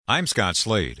I'm Scott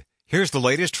Slade. Here's the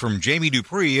latest from Jamie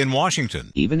Dupree in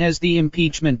Washington. Even as the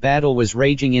impeachment battle was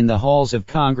raging in the halls of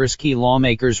Congress, key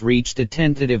lawmakers reached a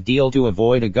tentative deal to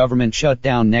avoid a government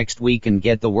shutdown next week and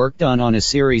get the work done on a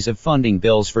series of funding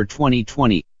bills for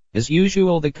 2020. As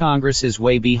usual, the Congress is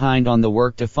way behind on the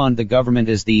work to fund the government,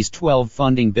 as these 12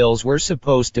 funding bills were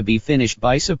supposed to be finished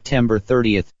by September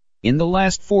 30th. In the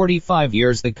last 45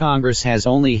 years, the Congress has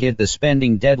only hit the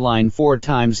spending deadline 4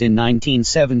 times, in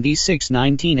 1976,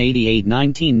 1988,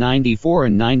 1994,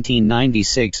 and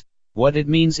 1996. What it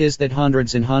means is that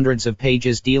hundreds and hundreds of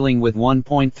pages dealing with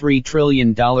 $1.3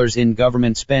 trillion in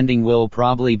government spending will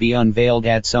probably be unveiled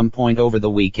at some point over the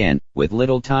weekend, with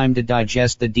little time to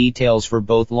digest the details for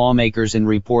both lawmakers and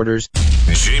reporters.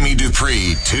 Jamie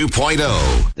Dupree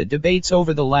 2.0. The debates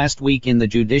over the last week in the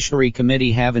Judiciary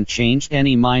Committee haven't changed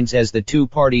any minds, as the two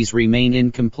parties remain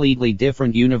in completely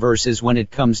different universes when it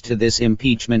comes to this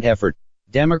impeachment effort.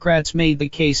 Democrats made the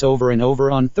case over and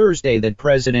over on Thursday that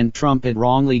President Trump had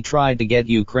wrongly tried to get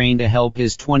Ukraine to help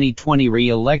his 2020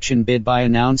 re-election bid by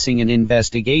announcing an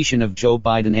investigation of Joe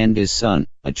Biden and his son,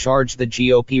 a charge the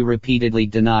GOP repeatedly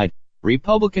denied.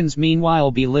 Republicans meanwhile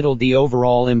belittled the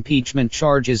overall impeachment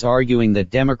charges, arguing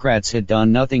that Democrats had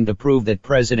done nothing to prove that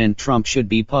President Trump should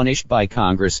be punished by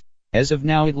Congress. As of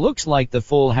now, it looks like the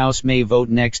full House may vote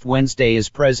next Wednesday, as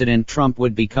President Trump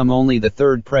would become only the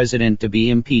third president to be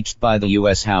impeached by the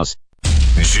U.S. House.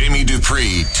 Jamie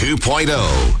Dupree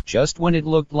 2.0. Just when it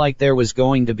looked like there was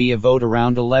going to be a vote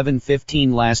around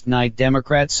 11:15 last night,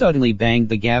 Democrats suddenly banged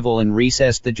the gavel and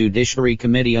recessed the Judiciary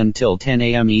Committee until 10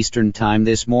 a.m. Eastern Time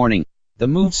this morning. The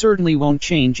move certainly won't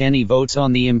change any votes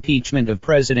on the impeachment of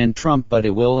President Trump, but it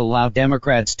will allow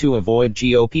Democrats to avoid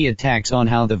GOP attacks on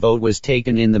how the vote was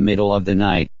taken in the middle of the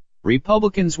night.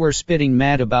 Republicans were spitting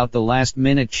mad about the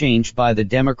last-minute change by the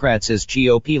Democrats as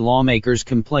GOP lawmakers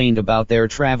complained about their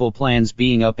travel plans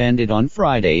being upended on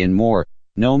Friday and more.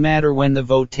 No matter when the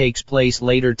vote takes place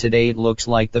later today, it looks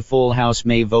like the full House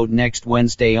may vote next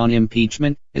Wednesday on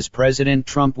impeachment, as President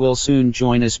Trump will soon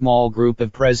join a small group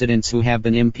of presidents who have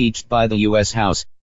been impeached by the U.S. House.